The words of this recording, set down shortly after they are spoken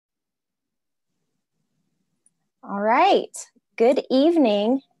All right, good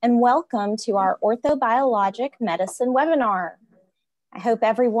evening and welcome to our Orthobiologic Medicine webinar. I hope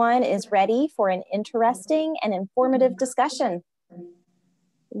everyone is ready for an interesting and informative discussion.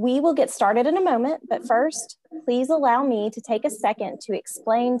 We will get started in a moment, but first, please allow me to take a second to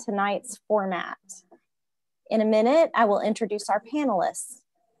explain tonight's format. In a minute, I will introduce our panelists.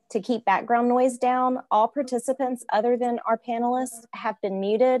 To keep background noise down, all participants other than our panelists have been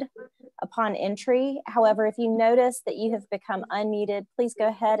muted upon entry. However, if you notice that you have become unmuted, please go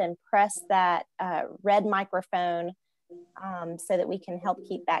ahead and press that red microphone so that we can help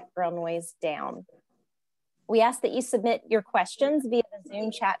keep background noise down. We ask that you submit your questions via the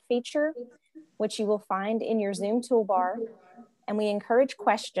Zoom chat feature, which you will find in your Zoom toolbar, and we encourage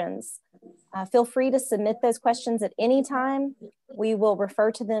questions. Feel free to submit those questions at any time. We will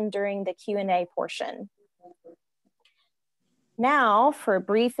refer to them during the Q&A portion. Now for a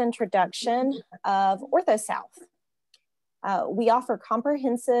brief introduction of OrthoSouth. We offer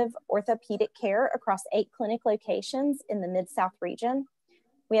comprehensive orthopedic care across 8 clinic locations in the Mid-South region.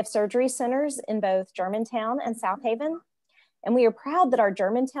 We have surgery centers in both Germantown and South Haven. And we are proud that our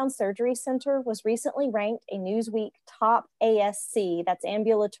Germantown Surgery Center was recently ranked a Newsweek top ASC, that's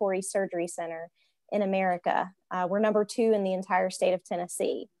Ambulatory Surgery Center in America. We're number 2 in the entire state of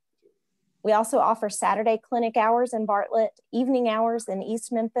Tennessee. We also offer Saturday clinic hours in Bartlett, evening hours in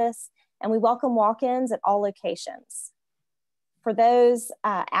East Memphis, and we welcome walk-ins at all locations. For those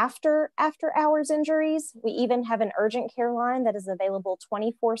after hours injuries, we even have an urgent care line that is available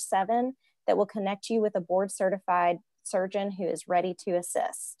 24/7 that will connect you with a board certified surgeon who is ready to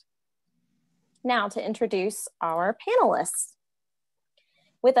assist. Now to introduce our panelists.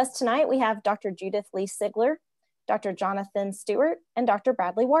 With us tonight, we have Dr. Judith Lee-Sigler, Dr. Jonathan Stuart, and Dr.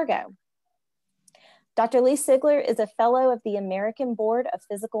 Bradley Wargo. Dr. Lee-Sigler is a fellow of the American Board of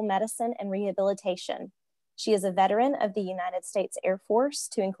Physical Medicine and Rehabilitation. She is a veteran of the United States Air Force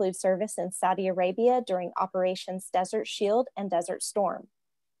to include service in Saudi Arabia during Operations Desert Shield and Desert Storm.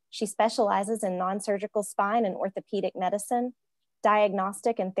 She specializes in non-surgical spine and orthopedic medicine,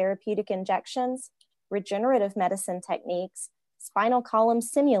 diagnostic and therapeutic injections, regenerative medicine techniques, spinal column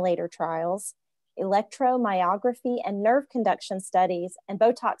simulator trials, electromyography and nerve conduction studies, and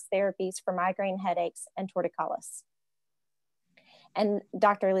Botox therapies for migraine headaches and torticollis. And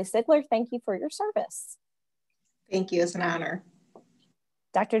Dr. Lee-Sigler, thank you for your service. Thank you, it's an honor.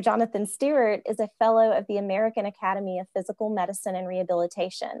 Dr. Jonathan Stuart is a fellow of the American Academy of Physical Medicine and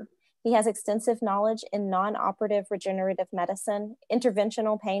Rehabilitation. He has extensive knowledge in non-operative regenerative medicine,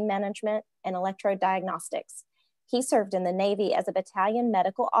 interventional pain management, and electrodiagnostics. He served in the Navy as a battalion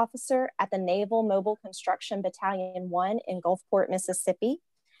medical officer at the Naval Mobile Construction Battalion 1 in Gulfport, Mississippi,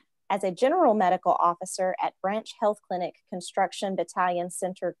 as a general medical officer at Branch Health Clinic Construction Battalion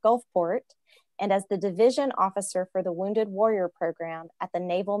Center, Gulfport, and as the division officer for the Wounded Warrior Program at the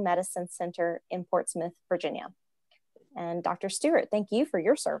Naval Medicine Center in Portsmouth, Virginia. And Dr. Stuart, thank you for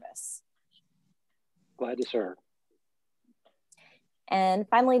your service. Glad to serve. And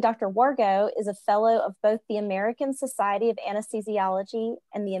finally, Dr. Wargo is a fellow of both the American Society of Anesthesiology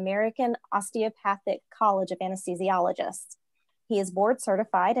and the American Osteopathic College of Anesthesiologists. He is board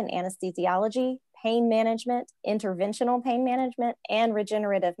certified in anesthesiology, pain management, interventional pain management, and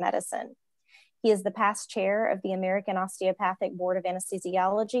regenerative medicine. He is the past chair of the American Osteopathic Board of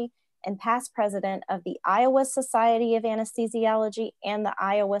Anesthesiology and past president of the Iowa Society of Anesthesiology and the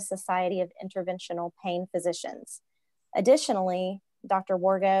Iowa Society of Interventional Pain Physicians. Additionally, Dr.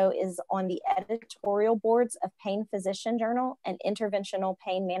 Wargo is on the editorial boards of Pain Physician Journal and Interventional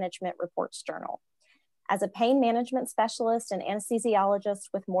Pain Management Reports Journal. As a pain management specialist and anesthesiologist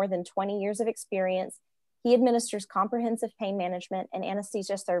with more than 20 years of experience, he administers comprehensive pain management and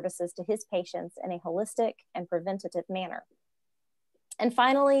anesthesia services to his patients in a holistic and preventative manner. And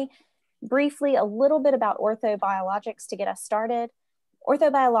finally, briefly, a little bit about orthobiologics to get us started.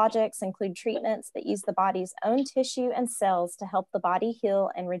 Orthobiologics include treatments that use the body's own tissue and cells to help the body heal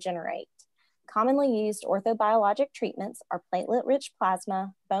and regenerate. Commonly used orthobiologic treatments are platelet-rich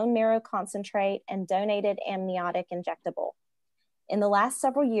plasma, bone marrow concentrate, and donated amniotic injectable. In the last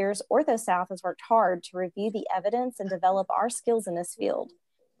several years, OrthoSouth has worked hard to review the evidence and develop our skills in this field.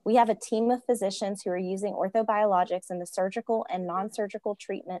 We have a team of physicians who are using orthobiologics in the surgical and non-surgical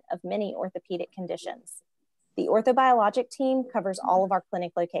treatment of many orthopedic conditions. The orthobiologic team covers all of our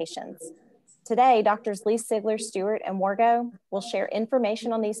clinic locations. Today, Drs. Lee-Sigler, Stuart, and Wargo will share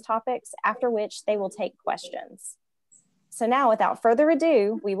information on these topics, after which they will take questions. So now, without further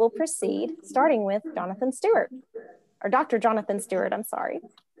ado, we will proceed, starting with Jonathan Stuart. Or Dr. Jonathan Stuart, I'm sorry.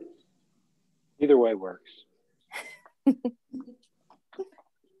 Either way works.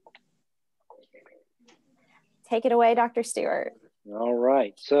 Take it away, Dr. Stuart. All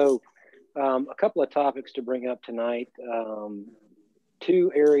right. So a couple of topics to bring up tonight.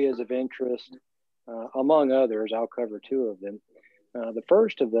 Two areas of interest, among others. I'll cover two of them. The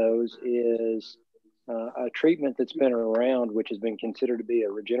first of those is a treatment that's been around, which has been considered to be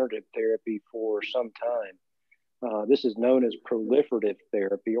a regenerative therapy for some time. This is known as proliferative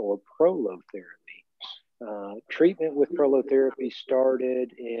therapy or prolotherapy. Treatment with prolotherapy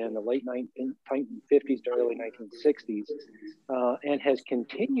started in the late 1950s to early 1960s and has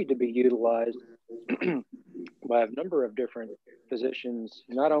continued to be utilized by a number of different physicians,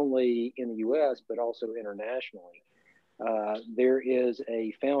 not only in the US, but also internationally. There is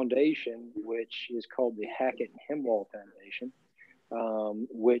a foundation which is called the Hackett and Hemwall Foundation,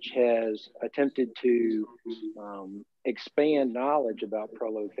 which has attempted to expand knowledge about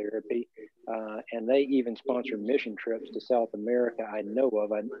prolotherapy, and they even sponsor mission trips to South America. I know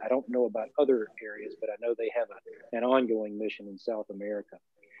of. I don't know about other areas, but I know they have an ongoing mission in South America.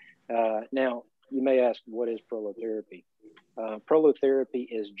 Now, you may ask, what is prolotherapy? Prolotherapy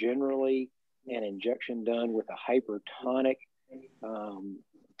is generally an injection done with a hypertonic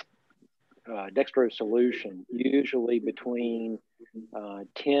dextrose solution, usually between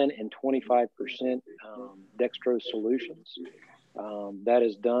 10 and 25% dextrose solutions. That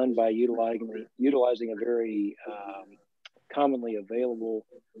is done by utilizing a very commonly available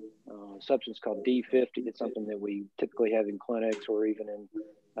substance called D50. It's something that we typically have in clinics or even in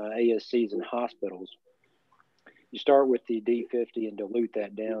ASCs and hospitals. You start with the D50 and dilute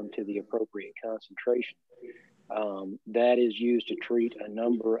that down to the appropriate concentration. That is used to treat a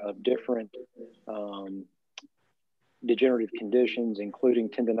number of different degenerative conditions, including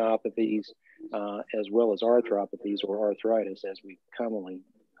tendinopathies, as well as arthropathies or arthritis, as we commonly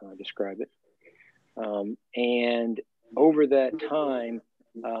describe it. And over that time,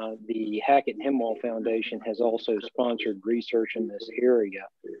 the Hackett and Hemwall Foundation has also sponsored research in this area.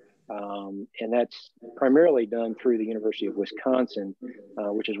 And that's primarily done through the University of Wisconsin,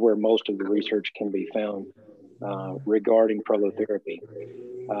 which is where most of the research can be found regarding prolotherapy.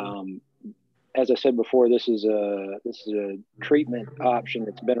 As I said before, this is a treatment option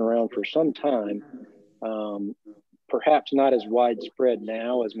that's been around for some time. Perhaps not as widespread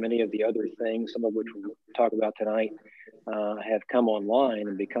now as many of the other things, some of which we'll talk about tonight, have come online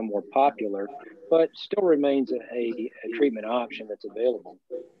and become more popular, but still remains a treatment option that's available.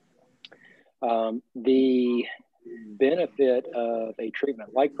 The benefit of a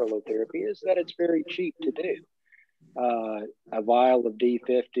treatment like prolotherapy is that it's very cheap to do. A vial of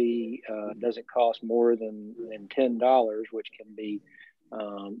D50 doesn't cost more than $10, which can be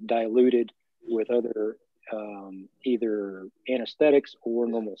diluted with other either anesthetics or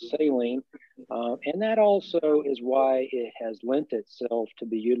normal saline. And that also is why it has lent itself to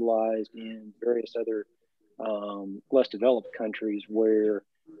be utilized in various other less developed countries where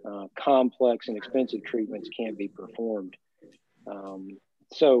complex and expensive treatments can't be performed.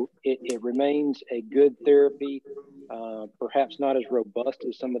 So it remains a good therapy, perhaps not as robust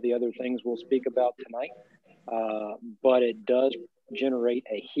as some of the other things we'll speak about tonight, but it does generate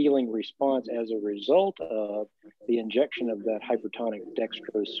a healing response as a result of the injection of that hypertonic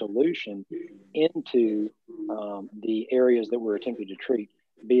dextrose solution into the areas that we're attempting to treat,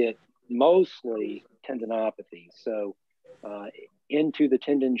 be it mostly tendinopathy. So into the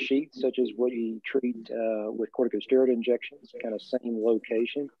tendon sheath, such as what you treat with corticosteroid injections, kind of same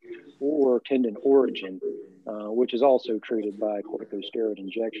location, or tendon origin, which is also treated by corticosteroid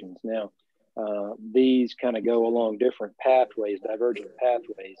injections. Now, these kind of go along different pathways, divergent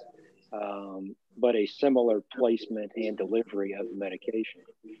pathways, but a similar placement and delivery of the medication.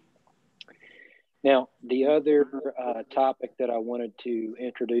 Now, the other topic that I wanted to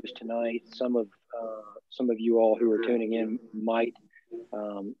introduce tonight, some of you all who are tuning in might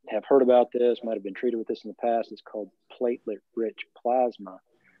have heard about this, might have been treated with this in the past. It's called platelet-rich plasma.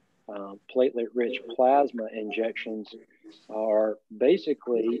 Platelet-rich plasma injections are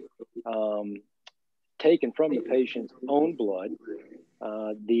basically taken from the patient's own blood.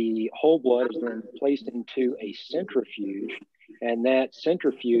 The whole blood is then placed into a centrifuge, and that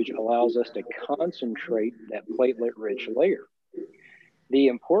centrifuge allows us to concentrate that platelet-rich layer. The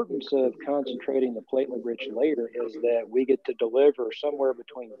importance of concentrating the platelet-rich layer is that we get to deliver somewhere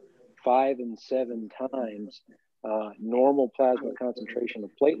between 5 and 7 times normal plasma concentration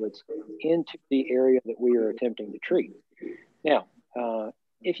of platelets into the area that we are attempting to treat. Now,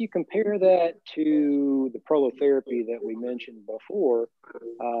 if you compare that to the prolotherapy that we mentioned before,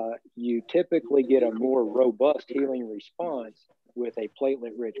 you typically get a more robust healing response with a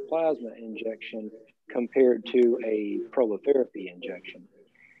platelet-rich plasma injection compared to a prolotherapy injection.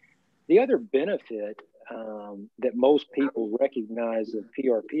 The other benefit that most people recognize of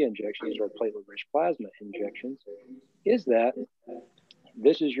PRP injections or platelet-rich plasma injections is that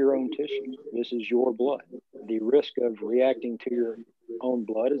this is your own tissue. This is your blood. The risk of reacting to your own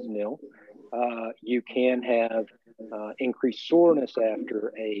blood is nil. You can have increased soreness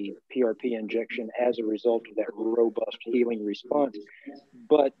after a PRP injection as a result of that robust healing response.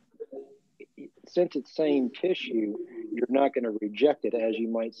 But since it's same tissue, you're not going to reject it as you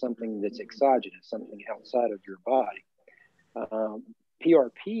might something that's exogenous, something outside of your body.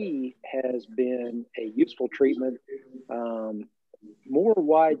 PRP has been a useful treatment, more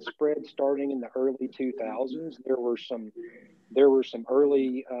widespread starting in the early 2000s. There were some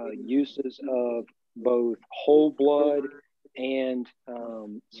early uses of both whole blood and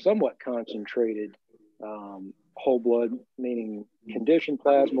somewhat concentrated whole blood, meaning conditioned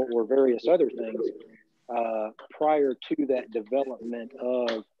plasma or various other things, prior to that development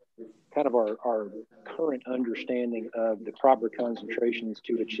of kind of our current understanding of the proper concentrations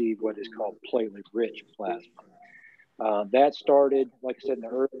to achieve what is called platelet-rich plasma. That started, like I said, in the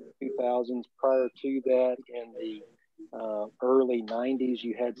early 2000s. Prior to that, in the early 90s,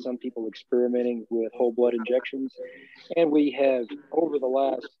 you had some people experimenting with whole blood injections. And we have, over the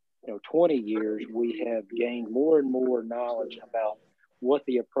last 20 years, we have gained more and more knowledge about what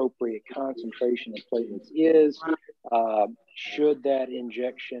the appropriate concentration of platelets is. Should that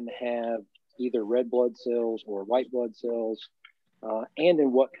injection have either red blood cells or white blood cells, and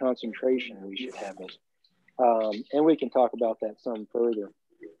in what concentration we should have those. And we can talk about that some further.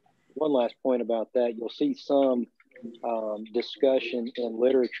 One last point about that, you'll see some discussion in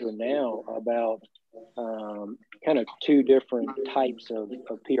literature now about kind of two different types of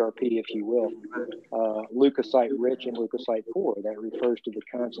PRP, if you will, leukocyte rich and leukocyte poor. That refers to the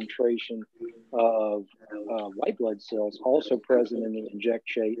concentration of white blood cells also present in the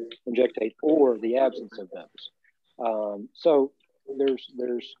injectate or the absence of those. So there's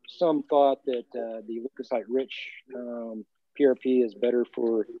some thought that the leukocyte rich PRP is better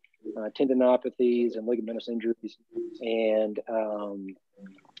for tendinopathies and ligamentous injuries, and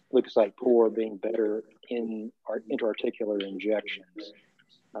leukocyte poor being better in intra-articular injections.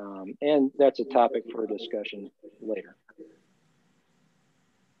 And that's a topic for discussion later.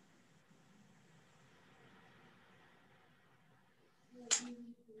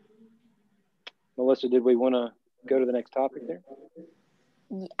 Melissa, did we want to go to the next topic there?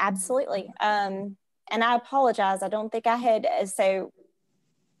 Absolutely. And I apologize. I don't think I had, so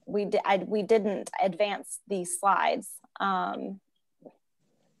we didn't advance these slides. That's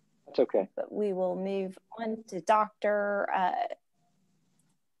okay. But we will move on to Dr.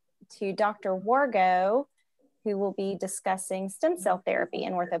 Wargo, who will be discussing stem cell therapy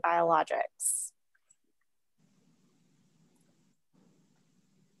and orthobiologics.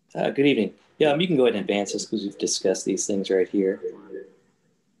 Good evening. Yeah, you can go ahead and advance this because we've discussed these things right here.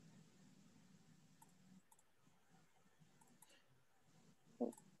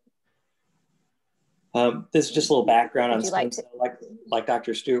 This is just a little background on stem cell, like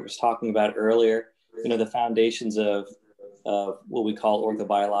Dr. Stuart was talking about earlier. The foundations of what we call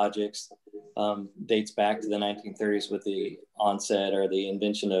orthobiologics dates back to the 1930s with the onset or the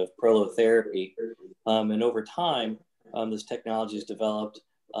invention of prolotherapy. And over time, this technology has developed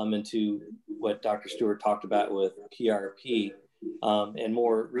into what Dr. Stuart talked about with PRP, and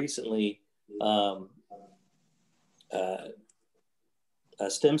more recently,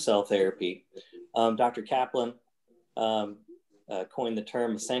 stem cell therapy. Dr. Kaplan coined the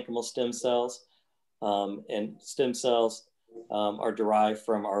term mesenchymal stem cells, and stem cells are derived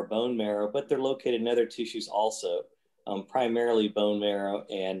from our bone marrow, but they're located in other tissues also, primarily bone marrow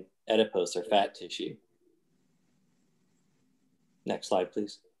and adipose or fat tissue. Next slide,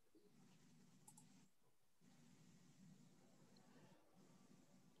 please.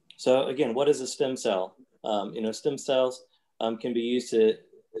 So again, what is a stem cell? Stem cells can be used to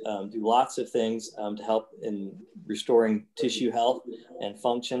do lots of things to help in restoring tissue health and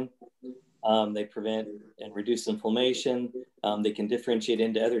function. They prevent and reduce inflammation. They can differentiate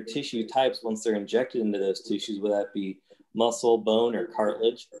into other tissue types once they're injected into those tissues, whether that be muscle, bone, or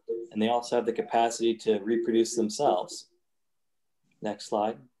cartilage. And they also have the capacity to reproduce themselves. Next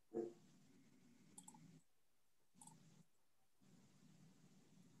slide.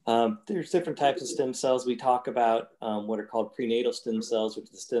 There's different types of stem cells. We talk about what are called prenatal stem cells, which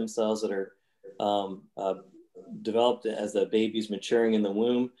are the stem cells that are developed as the baby's maturing in the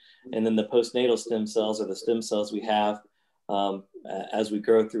womb. And then the postnatal stem cells are the stem cells we have as we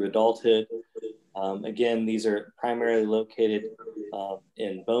grow through adulthood. Again, these are primarily located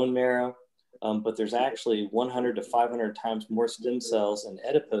in bone marrow, but there's actually 100 to 500 times more stem cells in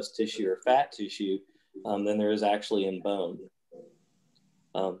adipose tissue or fat tissue than there is actually in bone.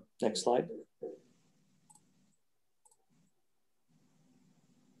 Next slide.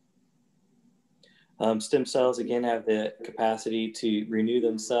 Stem cells, again, have the capacity to renew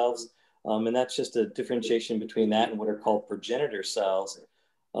themselves, and that's just a differentiation between that and what are called progenitor cells,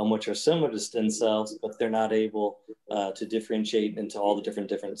 which are similar to stem cells, but they're not able to differentiate into all the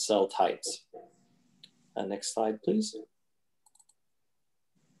different cell types. Next slide, please.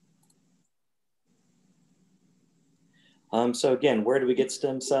 So again, where do we get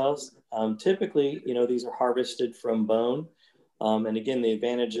stem cells? Typically, these are harvested from bone. And again, the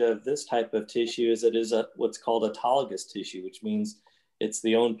advantage of this type of tissue is it is what's called autologous tissue, which means it's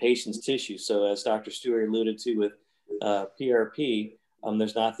the own patient's tissue. So as Dr. Stuart alluded to with PRP,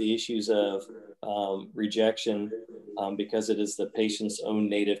 there's not the issues of rejection because it is the patient's own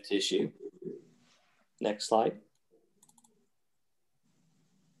native tissue. Next slide.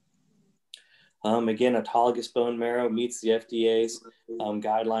 Again, autologous bone marrow meets the FDA's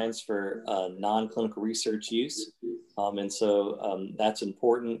guidelines for non-clinical research use. And so that's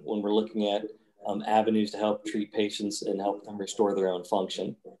important when we're looking at avenues to help treat patients and help them restore their own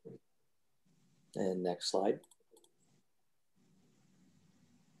function. And next slide.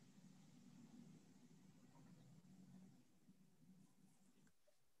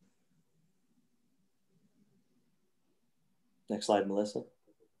 Next slide, Melissa.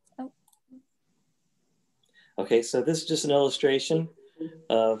 Oh. Okay, so this is just an illustration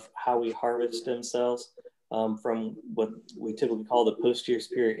of how we harvest stem cells from what we typically call the posterior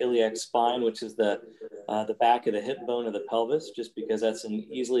superior iliac spine, which is the back of the hip bone of the pelvis, just because that's an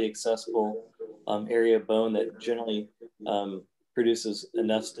easily accessible area of bone that generally produces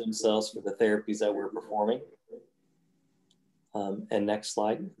enough stem cells for the therapies that we're performing. And next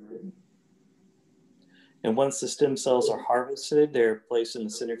slide. And once the stem cells are harvested, they're placed in the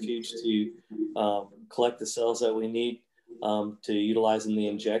centrifuge to collect the cells that we need to utilize in the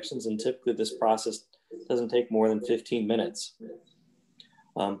injections. And typically this process doesn't take more than 15 minutes.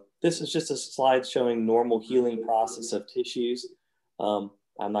 This is just a slide showing normal healing process of tissues. I'm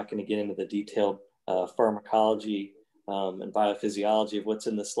not going to get into the detailed pharmacology and biophysiology of what's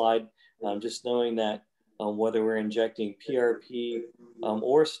in the slide. Just knowing that whether we're injecting PRP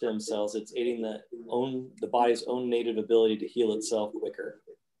or stem cells, it's aiding the body's own native ability to heal itself quicker.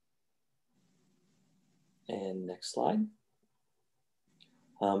 And next slide.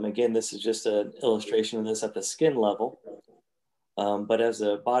 Again, this is just an illustration of this at the skin level. But as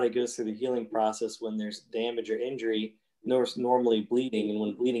the body goes through the healing process, when there's damage or injury, there's normally bleeding. And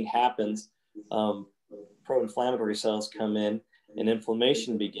when bleeding happens, pro-inflammatory cells come in and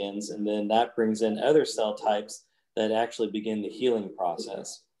inflammation begins. And then that brings in other cell types that actually begin the healing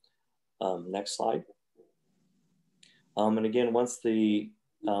process. Next slide. And again, once the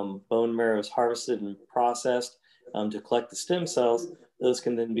bone marrow is harvested and processed to collect the stem cells, those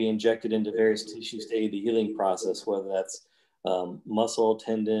can then be injected into various tissues to aid the healing process, whether that's muscle,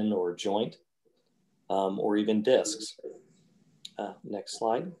 tendon, or joint, or even discs. Next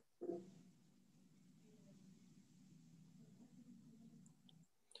slide.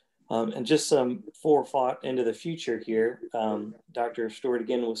 And just some forethought into the future here. Dr. Stuart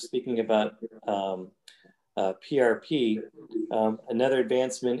again was speaking about PRP. Another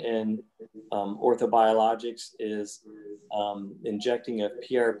advancement in orthobiologics is injecting of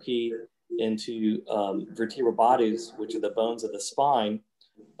PRP into vertebral bodies, which are the bones of the spine,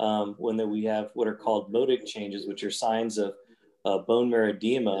 when we have what are called modic changes, which are signs of bone marrow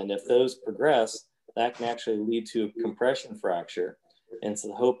edema. And if those progress, that can actually lead to a compression fracture. And so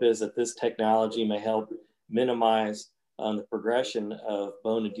the hope is that this technology may help minimize the progression of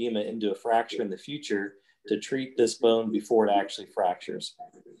bone edema into a fracture in the future to treat this bone before it actually fractures.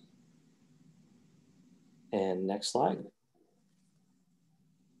 And next slide.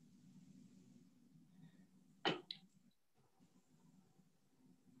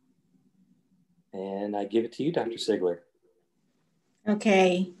 And I give it to you, Dr. Lee-Sigler.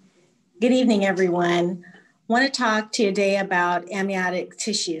 Okay. Good evening, everyone. I want to talk to you today about amniotic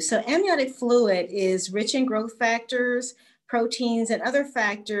tissue. So amniotic fluid is rich in growth factors, proteins, and other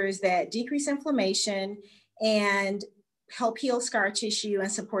factors that decrease inflammation and help heal scar tissue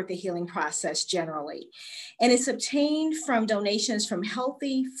and support the healing process generally. And it's obtained from donations from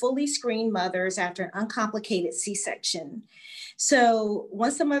healthy, fully screened mothers after an uncomplicated C-section. So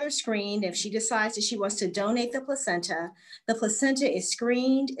once the mother's screened, if she decides that she wants to donate the placenta is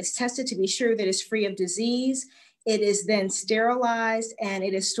screened, it's tested to be sure that it's free of disease. It is then sterilized and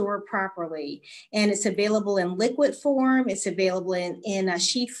it is stored properly. And it's available in liquid form, it's available in a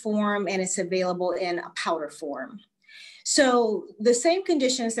sheet form, and it's available in a powder form. So the same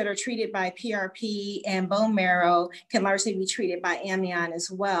conditions that are treated by PRP and bone marrow can largely be treated by amnion as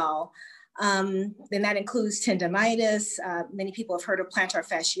well. Then that includes tendinitis. Many people have heard of plantar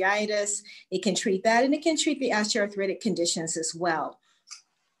fasciitis. It can treat that, and it can treat the osteoarthritic conditions as well.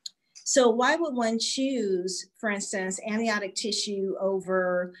 So why would one choose, for instance, amniotic tissue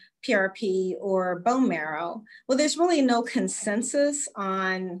over PRP or bone marrow? Well, there's really no consensus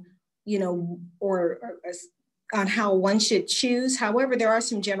on, or on how one should choose. However, there are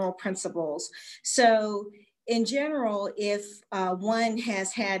some general principles. So in general, if one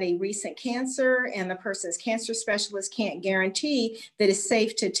has had a recent cancer and the person's cancer specialist can't guarantee that it's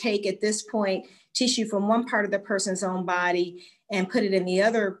safe to take at this point tissue from one part of the person's own body and put it in the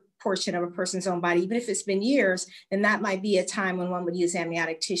other portion of a person's own body, even if it's been years, then that might be a time when one would use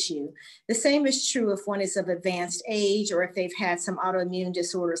amniotic tissue. The same is true if one is of advanced age or if they've had some autoimmune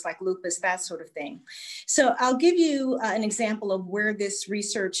disorders like lupus, that sort of thing. So I'll give you an example of where this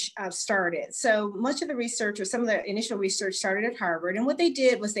research started. So much of the research, or some of the initial research, started at Harvard, and what they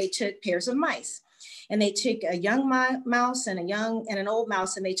did was they took pairs of mice. And they took a young mouse and an old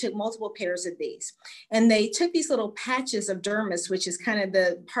mouse, and they took multiple pairs of these. And they took these little patches of dermis, which is kind of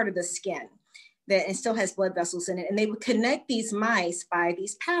the part of the skin that and still has blood vessels in it. And they would connect these mice by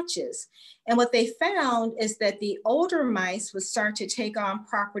these patches. And what they found is that the older mice would start to take on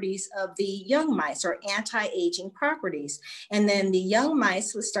properties of the young mice, or anti-aging properties. And then the young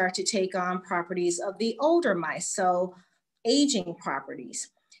mice would start to take on properties of the older mice, so aging properties.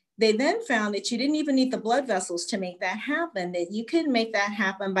 They then found that you didn't even need the blood vessels to make that happen, that you could make that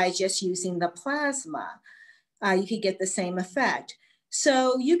happen by just using the plasma. You could get the same effect.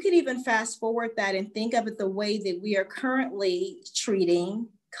 So you could even fast forward that and think of it the way that we are currently treating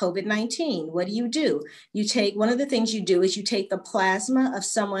COVID-19. What do? You take, one of the things you do is you take the plasma of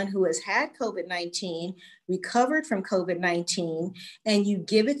someone who has had COVID-19, recovered from COVID-19, and you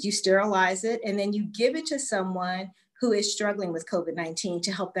give it, you sterilize it, and then you give it to someone who is struggling with COVID-19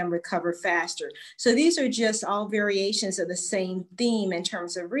 to help them recover faster. So these are just all variations of the same theme in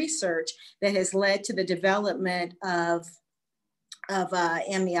terms of research that has led to the development of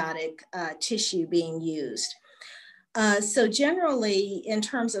amniotic tissue being used. So generally, in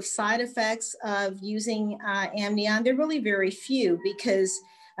terms of side effects of using amnion, they're really very few, because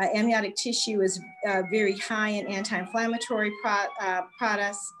amniotic tissue is very high in anti-inflammatory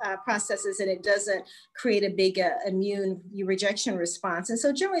processes, and it doesn't create a big immune rejection response. And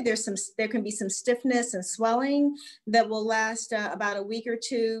so generally there can be some stiffness and swelling that will last about a week or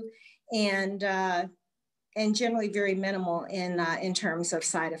two, and generally very minimal in terms of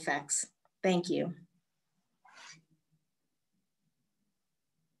side effects. Thank you.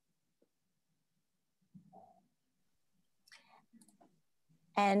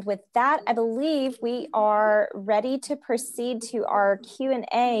 And with that, I believe we are ready to proceed to our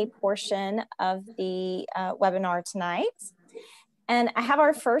Q&A portion of the webinar tonight. And I have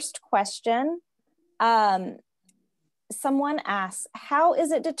our first question. Someone asks, how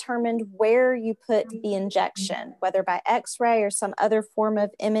is it determined where you put the injection, whether by X-ray or some other form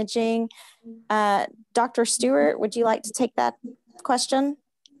of imaging? Dr. Stuart, would you like to take that question?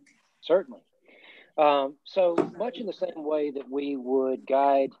 Certainly. So much in the same way that we would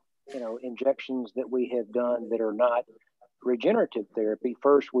guide, injections that we have done that are not regenerative therapy,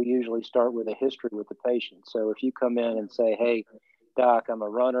 first we usually start with a history with the patient. So if you come in and say, hey, doc, I'm a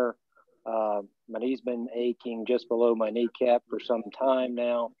runner, my knee's been aching just below my kneecap for some time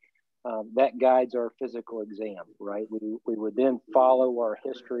now, that guides our physical exam, right? We would then follow our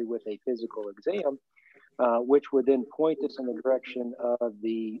history with a physical exam, which would then point us in the direction of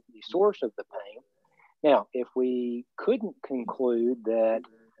the source of the pain. Now, if we couldn't conclude that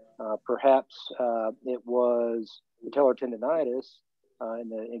perhaps it was patellar tendonitis, in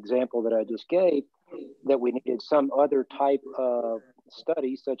the example that I just gave, that we needed some other type of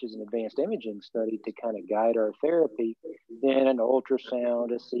study, such as an advanced imaging study, to kind of guide our therapy, then an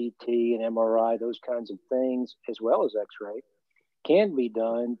ultrasound, a CT, an MRI, those kinds of things, as well as X-ray, can be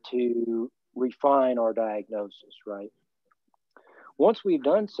done to refine our diagnosis, right? Once we've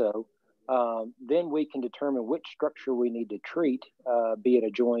done so, then we can determine which structure we need to treat, be it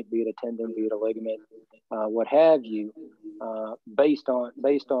a joint, be it a tendon, be it a ligament, what have you, based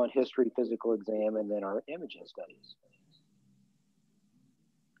on history, physical exam, and then our imaging studies.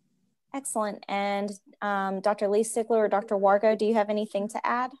 Excellent. And Dr. Lee-Sigler or Dr. Wargo, do you have anything to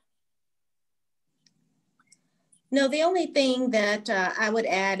add? No, the only thing that I would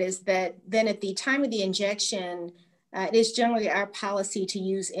add is that then at the time of the injection, it is generally our policy to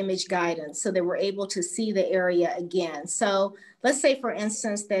use image guidance so that we're able to see the area again. So let's say, for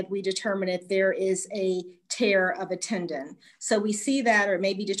instance, that we determine if there is a tear of a tendon. So we see that, or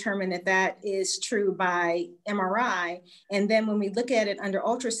maybe determine that that is true by MRI. And then when we look at it under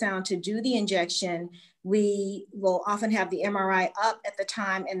ultrasound to do the injection, we will often have the MRI up at the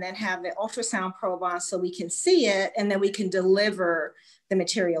time and then have the ultrasound probe on so we can see it, and then we can deliver the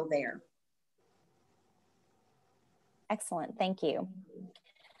material there. Excellent, thank you.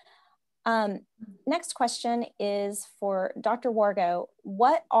 Next question is for Dr. Wargo.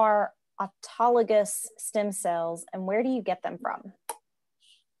 What are autologous stem cells and where do you get them from?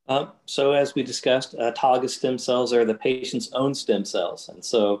 So as we discussed, autologous stem cells are the patient's own stem cells. And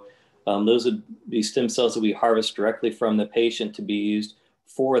so those would be stem cells that we harvest directly from the patient to be used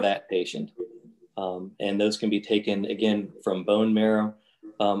for that patient. And those can be taken, again, from bone marrow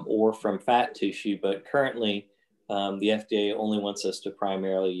or from fat tissue, but currently the FDA only wants us to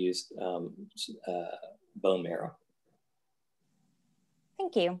primarily use bone marrow.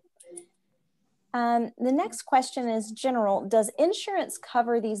 Thank you. The next question is general. Does insurance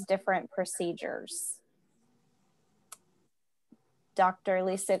cover these different procedures? Dr.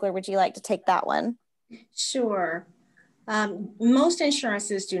 Lee-Sigler, would you like to take that one? Sure. Most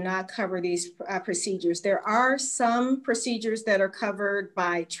insurances do not cover these procedures. There are some procedures that are covered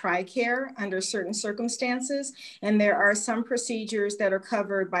by TRICARE under certain circumstances, and there are some procedures that are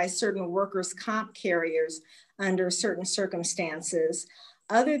covered by certain workers' comp carriers under certain circumstances.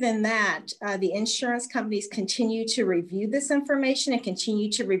 Other than that, the insurance companies continue to review this information and continue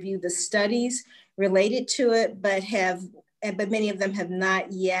to review the studies related to it, but many of them have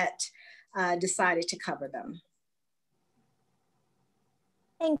not yet decided to cover them.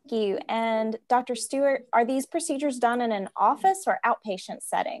 Thank you. And Dr. Stuart, are these procedures done in an office or outpatient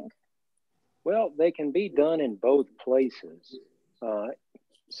setting? Well, they can be done in both places.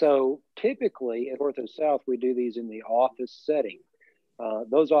 So typically at OrthoSouth, we do these in the office setting.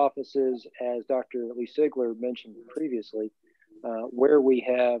 Those offices, as Dr. Lee-Sigler mentioned previously, where we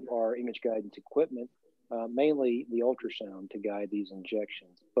have our image guidance equipment, mainly the ultrasound to guide these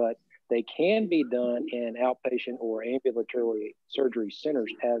injections, but they can be done in outpatient or ambulatory surgery centers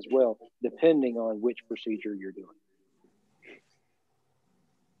as well, depending on which procedure you're doing.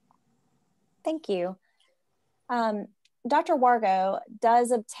 Thank you. Dr. Wargo,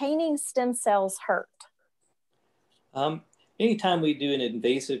 does obtaining stem cells hurt? Anytime we do an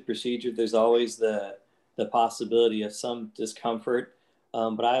invasive procedure, there's always the possibility of some discomfort.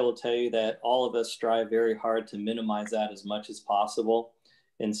 But I will tell you that all of us strive very hard to minimize that as much as possible.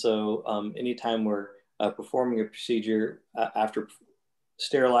 And so anytime we're performing a procedure after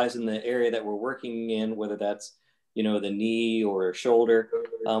sterilizing the area that we're working in, whether that's, the knee or shoulder,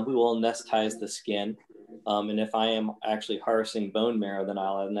 we will anesthetize the skin. And if I am actually harvesting bone marrow, then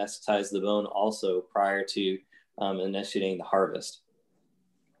I'll anesthetize the bone also prior to initiating the harvest.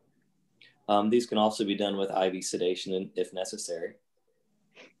 These can also be done with IV sedation if necessary.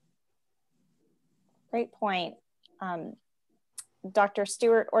 Great point. Dr.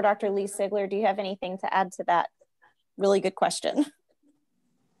 Stuart or Dr. Lee-Sigler, do you have anything to add to that? Really good question.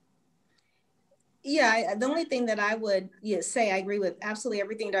 Yeah, the only thing that I would say, I agree with absolutely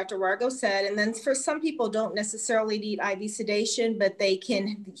everything Dr. Wargo said. And then for some people don't necessarily need IV sedation, but they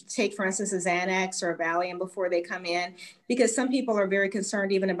can take, for instance, a Xanax or a Valium before they come in, because some people are very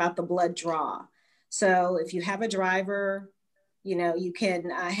concerned even about the blood draw. So if you have a driver, you can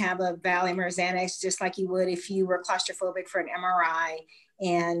have a Valium or a Xanax just like you would if you were claustrophobic for an MRI,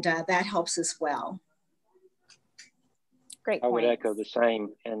 and that helps as well. Great point. I would echo the same,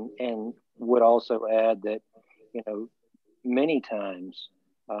 and would also add that, many times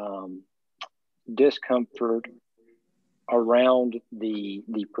discomfort around the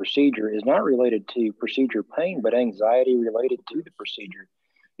procedure is not related to procedure pain, but anxiety related to the procedure.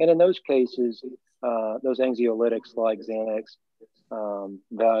 And in those cases, those anxiolytics like Xanax,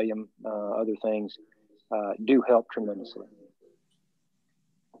 Valium, other things do help tremendously.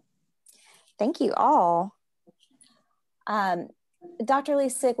 Thank you all. Dr.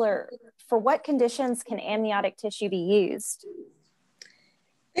 Lee-Sigler, for what conditions can amniotic tissue be used?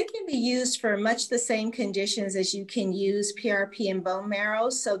 They can be used for much the same conditions as you can use PRP and bone marrow.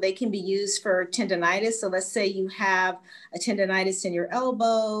 So they can be used for tendonitis. So let's say you have a tendonitis in your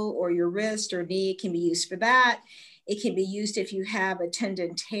elbow or your wrist or knee, it can be used for that. It can be used if you have a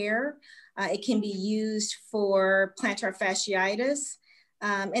tendon tear. It can be used for plantar fasciitis,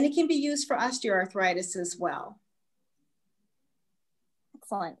 and it can be used for osteoarthritis as well.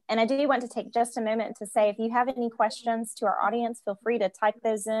 Excellent. And I do want to take just a moment to say, if you have any questions to our audience, feel free to type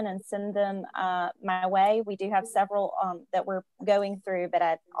those in and send them my way. We do have several that we're going through, but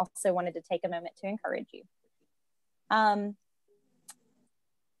I also wanted to take a moment to encourage you.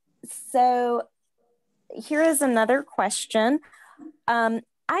 So here is another question. I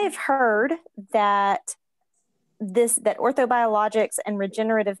have heard that orthobiologics and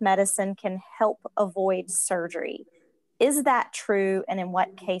regenerative medicine can help avoid surgery. Is that true? And in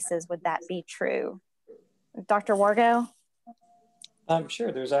what cases would that be true? Dr. Wargo?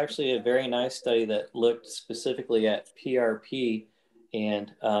 Sure. There's actually a very nice study that looked specifically at PRP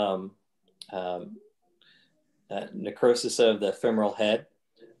and necrosis of the femoral head.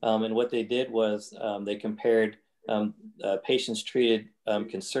 And what they did was they compared patients treated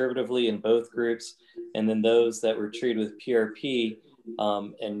conservatively in both groups, and then those that were treated with PRP,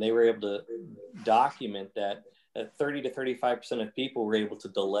 and they were able to document that 30 to 35% of people were able to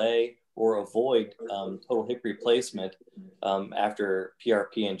delay or avoid total hip replacement after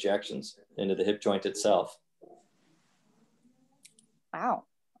PRP injections into the hip joint itself. Wow,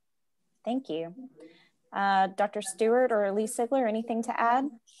 thank you. Dr. Stuart or Lee-Sigler, anything to add?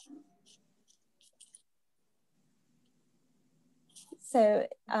 So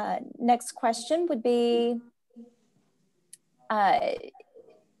next question would be,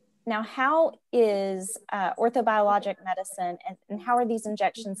 now how is orthobiologic medicine and how are these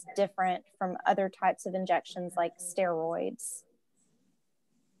injections different from other types of injections like steroids?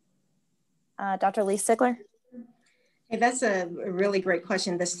 Dr. Lee-Sigler? Hey, that's a really great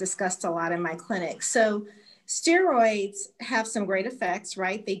question that's discussed a lot in my clinic. So steroids have some great effects,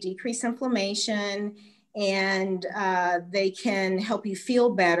 right? They decrease inflammation and they can help you feel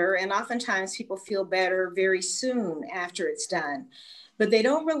better. And oftentimes people feel better very soon after it's done, but they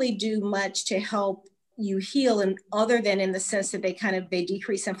don't really do much to help you heal, and other than in the sense that they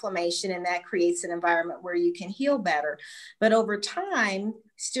decrease inflammation, and that creates an environment where you can heal better. But over time,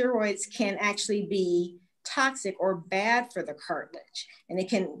 steroids can actually be toxic or bad for the cartilage, and it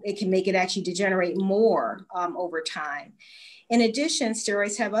can make it actually degenerate more over time. In addition,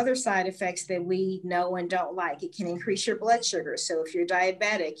 steroids have other side effects that we know and don't like. It can increase your blood sugar. So if you're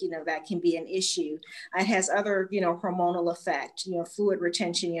diabetic, that can be an issue. It has other, hormonal effect, fluid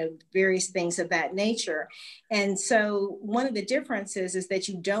retention, various things of that nature. And so one of the differences is that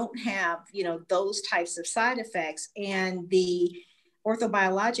you don't have, those types of side effects, and the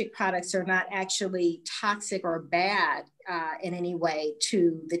orthobiologic products are not actually toxic or bad in any way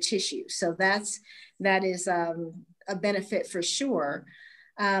to the tissue. So that is a benefit for sure.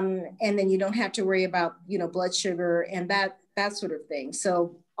 And then you don't have to worry about, blood sugar and that sort of thing.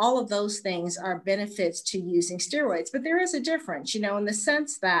 So all of those things are benefits to using steroids, but there is a difference, in the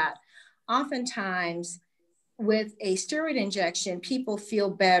sense that oftentimes with a steroid injection, people feel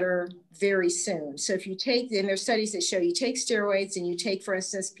better very soon. So if you take, and there's studies that show you take steroids and you take, for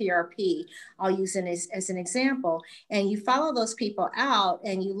instance, PRP, I'll use it as an example, and you follow those people out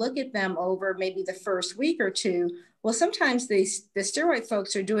and you look at them over maybe the first week or two, well, sometimes the steroid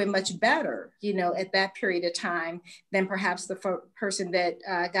folks are doing much better, at that period of time than perhaps the person that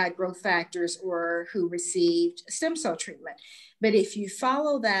got growth factors or who received stem cell treatment. But if you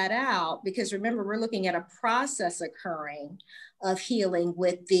follow that out, because remember, we're looking at a process occurring of healing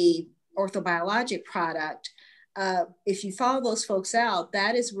with the orthobiologic product. If you follow those folks out,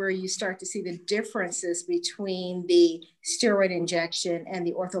 that is where you start to see the differences between the steroid injection and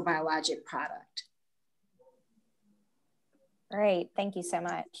the orthobiologic product. Great, thank you so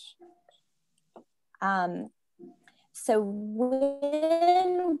much. So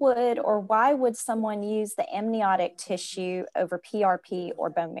when would or why would someone use the amniotic tissue over PRP or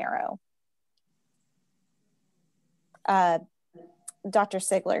bone marrow? Dr.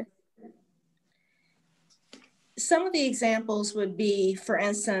 Sigler. Some of the examples would be, for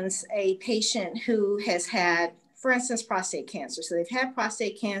instance, a patient who has had, for instance, prostate cancer. So they've had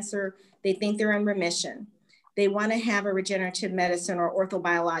prostate cancer, they think they're in remission. They want to have a regenerative medicine or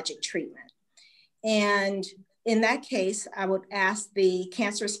orthobiologic treatment. And in that case, I would ask the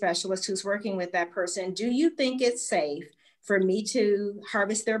cancer specialist who's working with that person, do you think it's safe for me to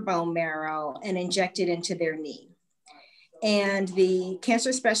harvest their bone marrow and inject it into their knee? And the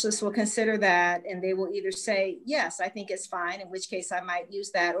cancer specialist will consider that, and they will either say, yes, I think it's fine, in which case I might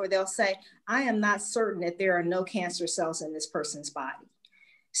use that, or they'll say, I am not certain that there are no cancer cells in this person's body.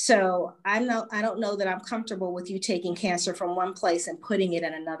 So I don't know that I'm comfortable with you taking cancer from one place and putting it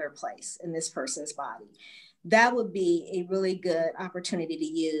in another place in this person's body. That would be a really good opportunity to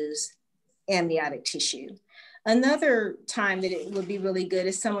use amniotic tissue. Another time that it would be really good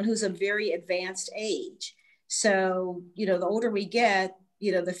is someone who's a very advanced age. So, the older we get,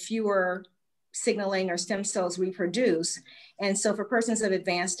 the fewer signaling or stem cells reproduce. And so for persons of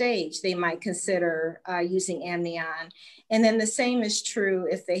advanced age, they might consider using amnion. And then the same is true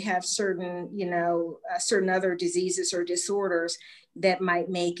if they have certain, certain other diseases or disorders that might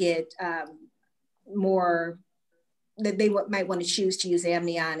make it more, that they might want to choose to use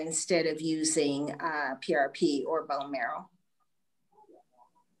amnion instead of using PRP or bone marrow.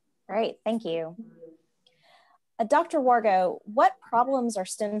 Great, thank you. Dr. Wargo, what problems are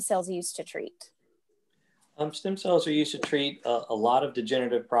stem cells used to treat? Stem cells are used to treat a lot of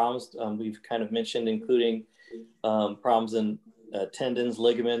degenerative problems we've kind of mentioned, including problems in tendons,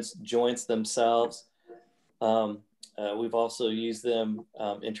 ligaments, joints themselves. We've also used them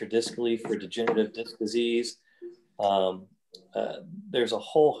intradiscally for degenerative disc disease. There's a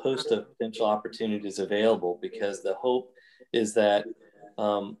whole host of potential opportunities available, because the hope is that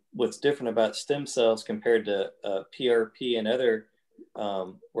what's different about stem cells compared to PRP and other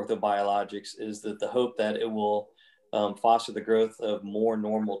orthobiologics is that the hope that it will foster the growth of more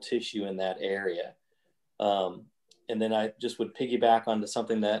normal tissue in that area. And then I just would piggyback onto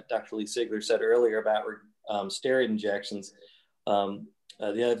something that Dr. Lee-Sigler said earlier about steroid injections. The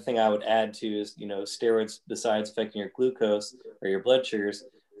other thing I would add to is, steroids, besides affecting your glucose or your blood sugars,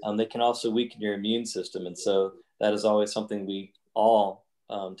 they can also weaken your immune system. And so that is always something we all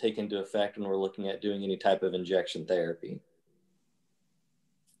take into effect when we're looking at doing any type of injection therapy.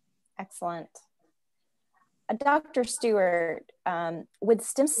 Excellent. Dr. Stuart, would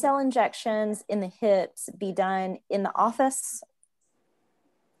stem cell injections in the hips be done in the office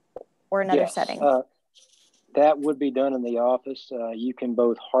or another setting? That would be done in the office. You can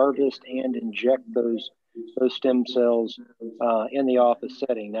both harvest and inject those stem cells in the office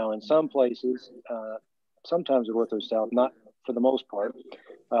setting. Now, in some places, sometimes at OrthoSouth, not for the most part,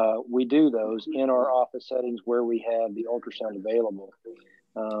 we do those in our office settings where we have the ultrasound available.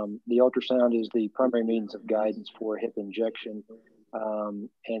 The ultrasound is the primary means of guidance for hip injection.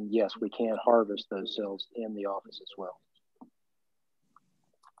 And yes, we can harvest those cells in the office as well.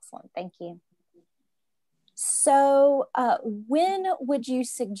 Excellent, thank you. So when would you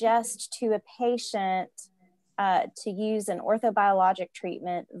suggest to a patient to use an orthobiologic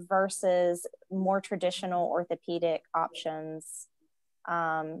treatment versus more traditional orthopedic options?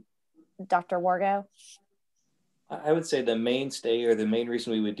 Dr. Wargo? I would say the mainstay, or the main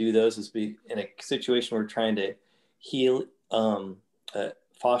reason we would do those, is be in a situation where we're trying to heal,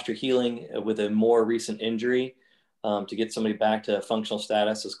 foster healing with a more recent injury, to get somebody back to functional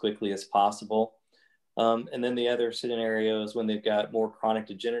status as quickly as possible. And then the other scenario is when they've got more chronic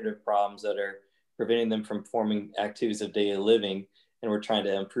degenerative problems that are preventing them from performing activities of daily living, and we're trying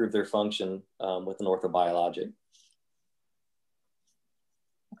to improve their function with an orthobiologic.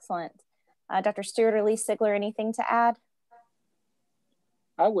 Excellent. Dr. Stuart or Lee-Sigler, anything to add?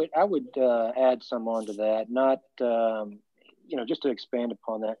 I would add some onto that, not, just to expand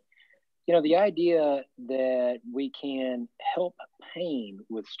upon that. The idea that we can help pain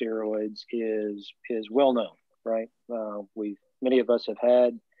with steroids is well known, right? Many of us have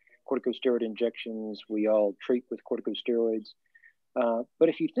had corticosteroid injections. We all treat with corticosteroids. But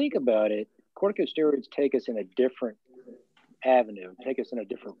if you think about it, corticosteroids take us in a different avenue, take us in a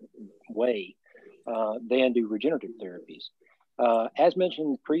different way than do regenerative therapies. As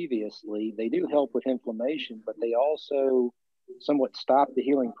mentioned previously, they do help with inflammation, but they also somewhat stop the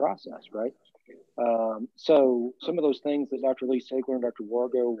healing process, right? So some of those things that Dr. Lee-Sigler and Dr.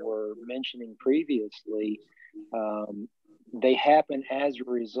 Wargo were mentioning previously, they happen as a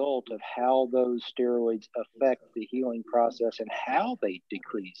result of how those steroids affect the healing process and how they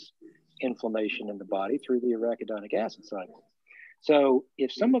decrease inflammation in the body through the arachidonic acid cycle. So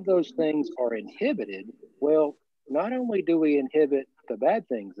if some of those things are inhibited, well, not only do we inhibit the bad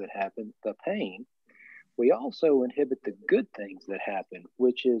things that happen, the pain, we also inhibit the good things that happen,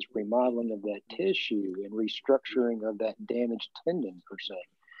 which is remodeling of that tissue and restructuring of that damaged tendon per se.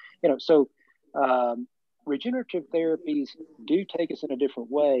 So regenerative therapies do take us in a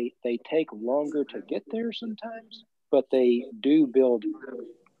different way. They take longer to get there sometimes, but they do build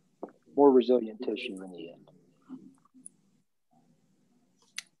more resilient tissue in the end.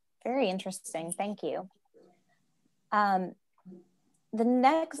 Very interesting, thank you. The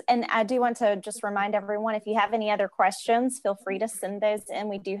next, and I do want to just remind everyone, if you have any other questions, feel free to send those in.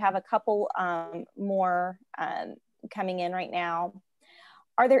 We do have a couple more coming in right now.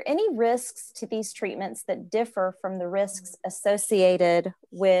 Are there any risks to these treatments that differ from the risks associated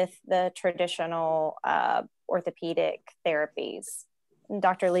with the traditional orthopedic therapies?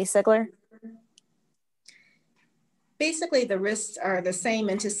 Dr. Lee-Sigler? basically the risks are the same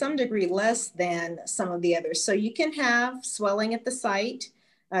and to some degree less than some of the others. So you can have swelling at the site,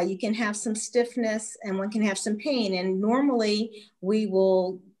 you can have some stiffness, and one can have some pain. And normally we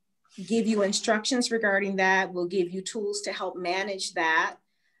will give you instructions regarding that. We'll give you tools to help manage that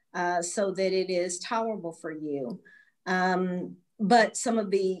so that it is tolerable for you. But some of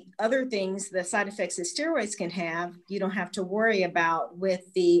the other things, the side effects that steroids can have, you don't have to worry about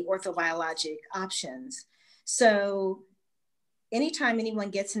with the orthobiologic options. So anytime anyone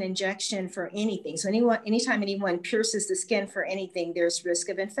gets an injection for anything, so anytime anyone pierces the skin for anything, there's risk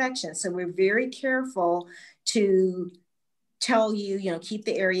of infection. So we're very careful to tell you, you know, keep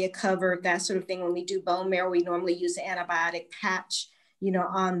the area covered, that sort of thing. When we do bone marrow, we normally use an antibiotic patch, you know,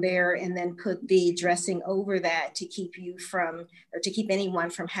 on there, and then put the dressing over that to keep you from, or to keep anyone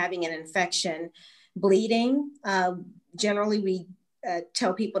from having an infection. Bleeding, generally we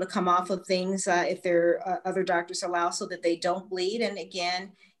tell people to come off of things if their other doctors allow, so that they don't bleed. And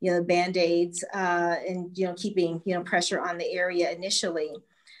again, you know, Band-Aids and, you know, keeping, you know, pressure on the area initially.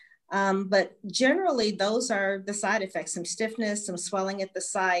 But generally those are the side effects, some stiffness, some swelling at the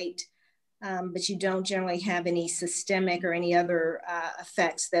site, but you don't generally have any systemic or any other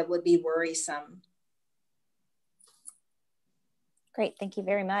effects that would be worrisome. Great, thank you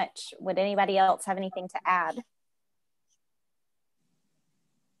very much. Would anybody else have anything to add?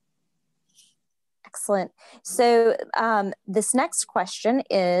 Excellent. So this next question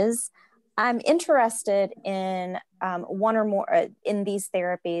is, I'm interested in one or more in these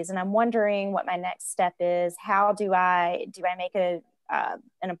therapies, and I'm wondering what my next step is. How do I make an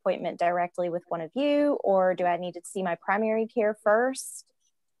appointment directly with one of you, or do I need to see my primary care first?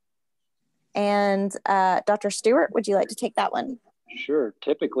 And Dr. Stewart, would you like to take that one? Sure.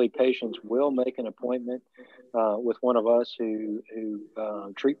 Typically, patients will make an appointment with one of us who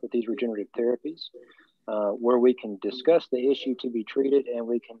treat with these regenerative therapies, where we can discuss the issue to be treated and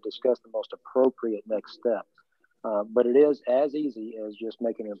we can discuss the most appropriate next step. But it is as easy as just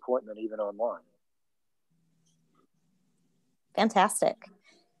making an appointment, even online. Fantastic.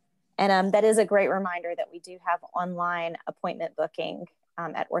 And that is a great reminder that we do have online appointment booking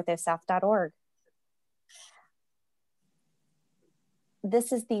at orthosouth.org.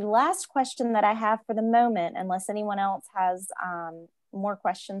 This is the last question that I have for the moment, unless anyone else has more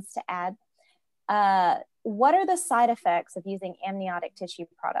questions to add. What are the side effects of using amniotic tissue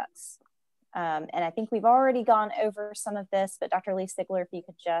products? And I think we've already gone over some of this, but Dr. Lee-Sigler, if you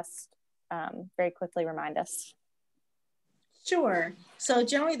could just very quickly remind us. Sure. So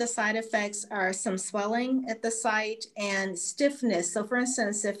generally the side effects are some swelling at the site and stiffness. So for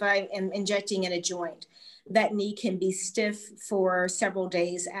instance, if I am injecting in a joint, that knee can be stiff for several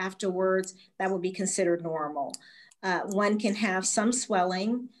days afterwards. That would be considered normal. One can have some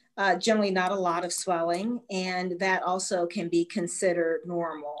swelling, generally not a lot of swelling, and that also can be considered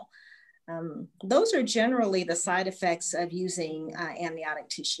normal. Those are generally the side effects of using amniotic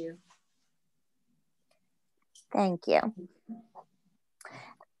tissue. Thank you.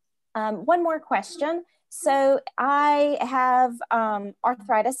 One more question. So I have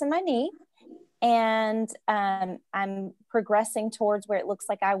arthritis in my knee, and I'm progressing towards where it looks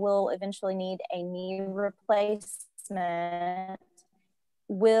like I will eventually need a knee replacement.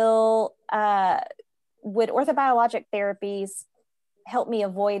 Would orthobiologic therapies help me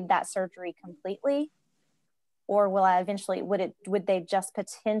avoid that surgery completely? Or will I eventually, would they just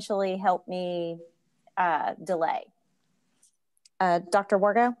potentially help me delay? Dr.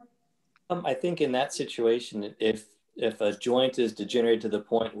 Wargo? I think in that situation, if a joint is degenerated to the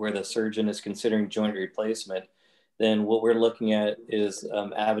point where the surgeon is considering joint replacement, then what we're looking at is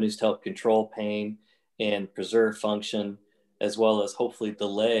avenues to help control pain and preserve function, as well as hopefully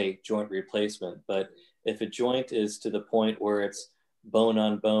delay joint replacement. But if a joint is to the point where it's bone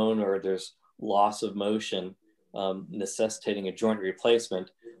on bone, or there's loss of motion necessitating a joint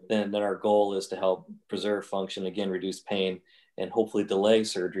replacement, then our goal is to help preserve function, again, reduce pain, and hopefully delay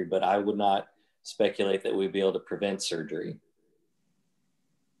surgery. But I would not speculate that we'd be able to prevent surgery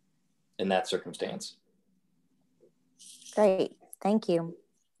in that circumstance. Great, thank you.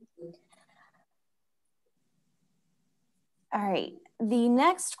 All right, the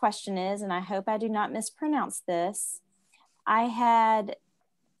next question is, and I hope I do not mispronounce this, I had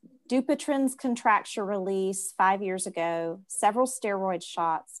Dupuytren's contracture release 5 years ago, several steroid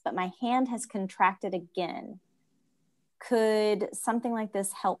shots, but my hand has contracted again. Could something like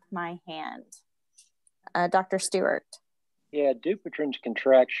this help my hand? Dr. Stewart. Yeah, Dupuytren's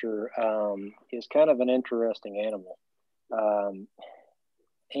contracture is kind of an interesting animal.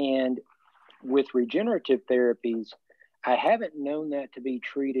 And with regenerative therapies, I haven't known that to be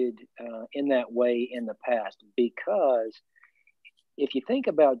treated in that way in the past, because if you think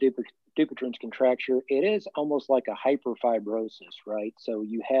about Dupuytren's contracture, it is almost like a hyperfibrosis, right? So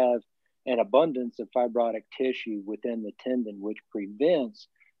you have an abundance of fibrotic tissue within the tendon, which prevents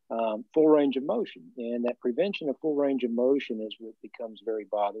full range of motion. And that prevention of full range of motion is what becomes very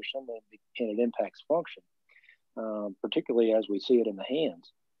bothersome, and it impacts function, particularly as we see it in the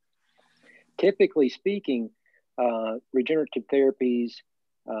hands. Typically speaking, regenerative therapies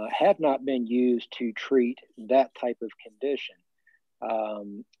have not been used to treat that type of condition.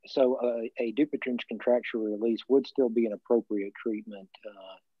 So a Dupuytren's contracture release would still be an appropriate treatment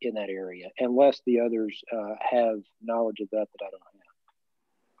in that area, unless the others have knowledge of that I don't have.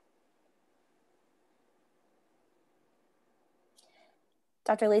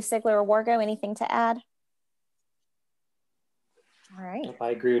 Dr. Lee-Sigler or Wargo, anything to add? All right.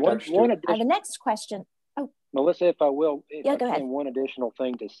 I agree with Dr. Stuart. The next question. Oh, Melissa, if I will, go ahead. One additional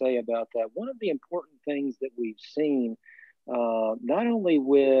thing to say about that. One of the important things that we've seen, not only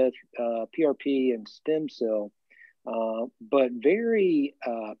with PRP and stem cell, but very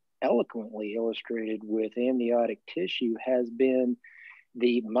eloquently illustrated with amniotic tissue, has been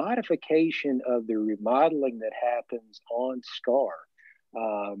the modification of the remodeling that happens on scar.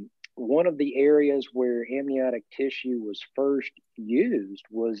 One of the areas where amniotic tissue was first used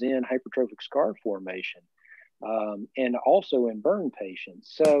was in hypertrophic scar formation, and also in burn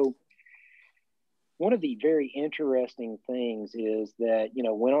patients. So one of the very interesting things is that,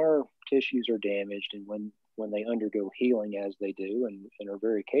 when our tissues are damaged and when they undergo healing, as they do and are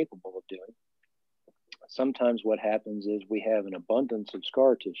very capable of doing, sometimes what happens is we have an abundance of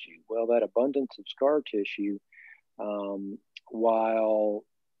scar tissue. Well, that abundance of scar tissue, while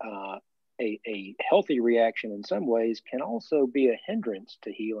a healthy reaction in some ways, can also be a hindrance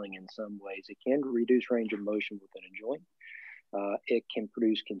to healing in some ways. It can reduce range of motion within a joint. It can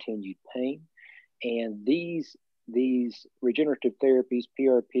produce continued pain. And these regenerative therapies,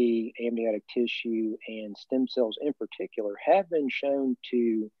 PRP, amniotic tissue, and stem cells in particular, have been shown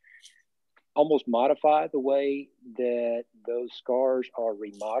to almost modify the way that those scars are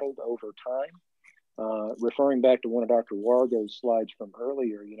remodeled over time. Referring back to one of Dr. Wargo's slides from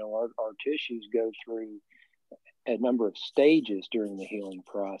earlier, our tissues go through a number of stages during the healing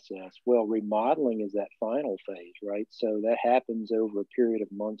process. Well, remodeling is that final phase, right? So that happens over a period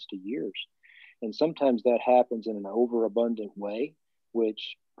of months to years. And sometimes that happens in an overabundant way,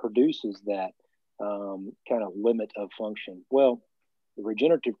 which produces that kind of limit of function. Well, the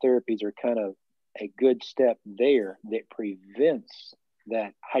regenerative therapies are kind of a good step there that prevents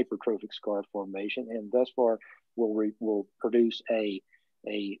that hypertrophic scar formation, and thus far will produce a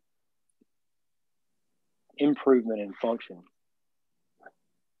improvement in function.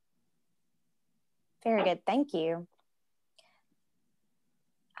 Very good, thank you.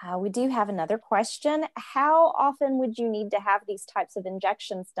 We do have another question. How often would you need to have these types of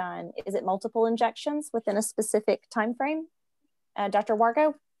injections done? Is it multiple injections within a specific time frame? Dr.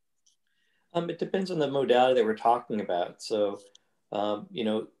 Wargo? It depends on the modality that we're talking about. So, both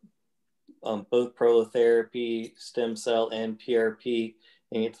prolotherapy, stem cell, and PRP,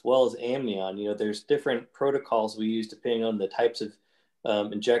 and as well as amnion, there's different protocols we use depending on the types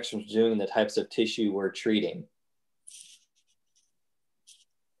of injections we're doing and the types of tissue we're treating.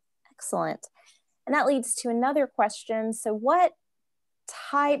 Excellent. And that leads to another question. So what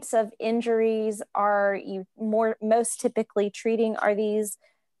types of injuries are you most typically treating? Are these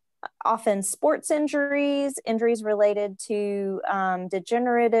often sports injuries, injuries related to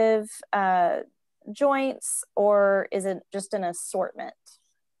degenerative joints, or is it just an assortment?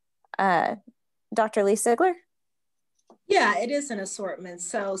 Dr. Lee-Sigler? Yeah, it is an assortment.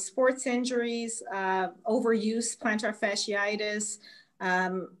 So sports injuries, overuse, plantar fasciitis,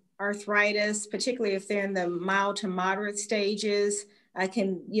 arthritis, particularly if they're in the mild to moderate stages,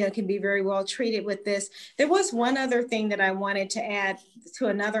 can be very well treated with this. There was one other thing that I wanted to add to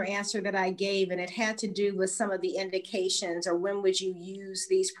another answer that I gave, and it had to do with some of the indications, or when would you use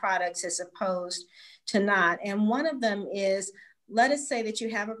these products as opposed to not. And one of them is, let us say that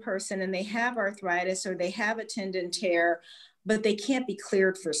you have a person and they have arthritis or they have a tendon tear, but they can't be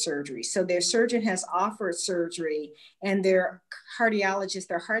cleared for surgery. So their surgeon has offered surgery, and their cardiologist,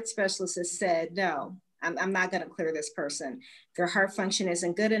 their heart specialist, has said, no, I'm not going to clear this person. Their heart function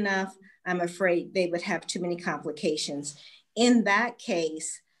isn't good enough. I'm afraid they would have too many complications. In that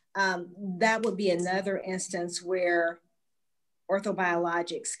case, that would be another instance where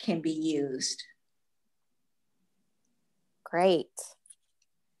orthobiologics can be used. Great.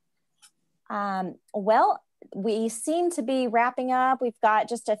 Well, we seem to be wrapping up. We've got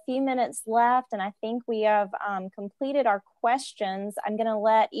just a few minutes left, and I think we have completed our questions. I'm going to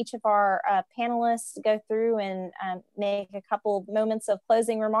let each of our panelists go through and make a couple moments of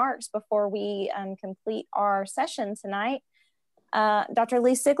closing remarks before we complete our session tonight. Dr.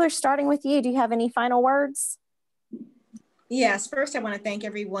 Lee-Sigler, starting with you, do you have any final words? Yes, first I want to thank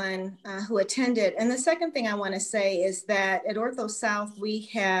everyone who attended. And the second thing I want to say is that at OrthoSouth, we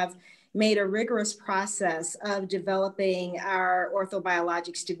have made a rigorous process of developing our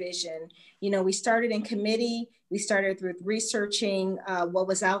orthobiologics division. You know, we started in committee, we started with researching what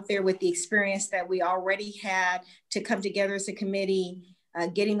was out there with the experience that we already had to come together as a committee,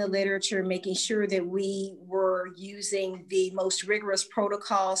 getting the literature, making sure that we were using the most rigorous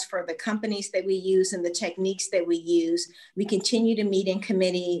protocols for the companies that we use and the techniques that we use. We continue to meet in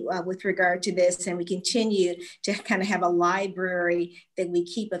committee with regard to this, and we continue to kind of have a library that we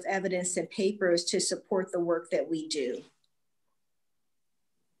keep of evidence and papers to support the work that we do.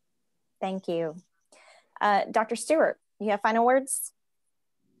 Thank you. Dr. Stuart, you have final words?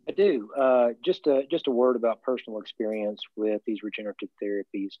 I do. Just a word about personal experience with these regenerative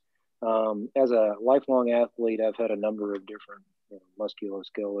therapies. As a lifelong athlete, I've had a number of different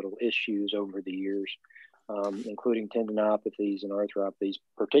musculoskeletal issues over the years, including tendinopathies and arthropathies,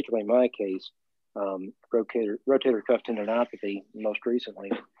 particularly in my case, rotator cuff tendinopathy most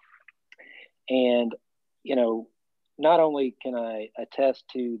recently. And, you know, not only can I attest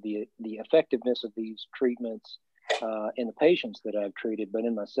to the effectiveness of these treatments in the patients that I've treated, but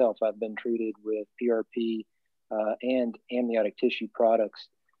in myself, I've been treated with PRP and amniotic tissue products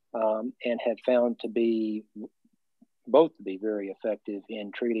and have found both to be very effective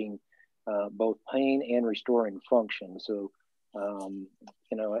in treating both pain and restoring function. So, you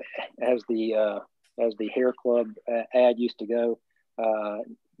know, as the hair club ad used to go,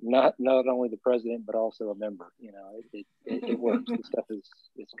 not only the president, but also a member. You know, it works. The stuff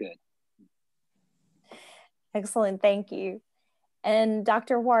it's good. Excellent, thank you. And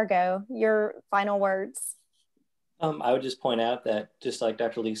Dr. Wargo, your final words. I would just point out that, just like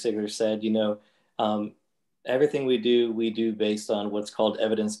Dr. Lee-Sigler said, you know, everything we do based on what's called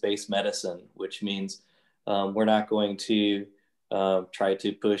evidence-based medicine, which means we're not going to try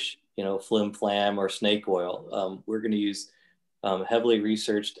to push, you know, flim-flam or snake oil. We're going to use heavily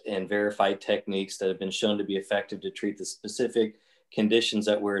researched and verified techniques that have been shown to be effective to treat the specific conditions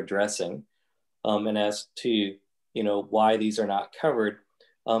that we're addressing. And as to, you know, why these are not covered,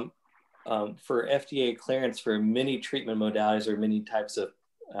 for FDA clearance for many treatment modalities or many types of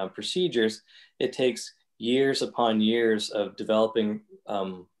procedures, it takes years upon years of developing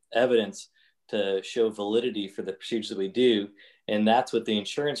evidence to show validity for the procedures that we do. And that's what the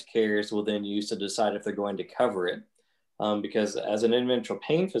insurance carriers will then use to decide if they're going to cover it. Because as an interventional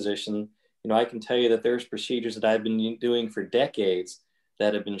pain physician, you know, I can tell you that there's procedures that I've been doing for decades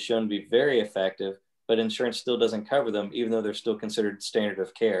that have been shown to be very effective, but insurance still doesn't cover them, even though they're still considered standard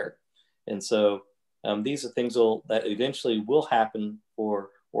of care. And so these are things that eventually will happen for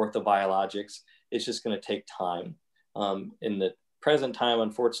orthobiologics. It's just going to take time. In the present time,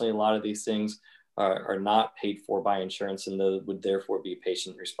 unfortunately, a lot of these things are not paid for by insurance, and those would therefore be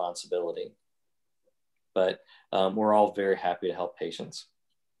patient responsibility. But we're all very happy to help patients.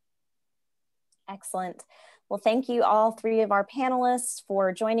 Excellent. Well, thank you all three of our panelists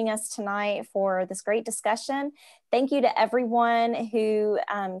for joining us tonight for this great discussion. Thank you to everyone who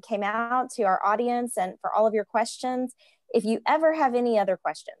came out, to our audience, and for all of your questions. If you ever have any other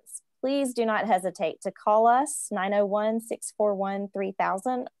questions, please do not hesitate to call us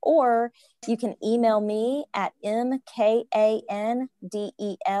 901-641-3000, or you can email me at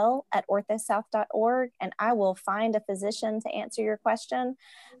mkandel@orthosouth.org, and I will find a physician to answer your question.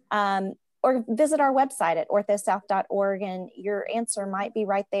 Or visit our website at orthosouth.org, and your answer might be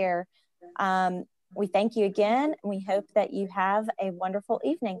right there. We thank you again, and we hope that you have a wonderful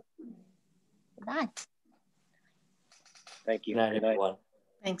evening. Goodbye. Thank you. Good night, everyone.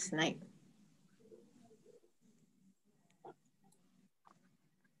 Thanks, night.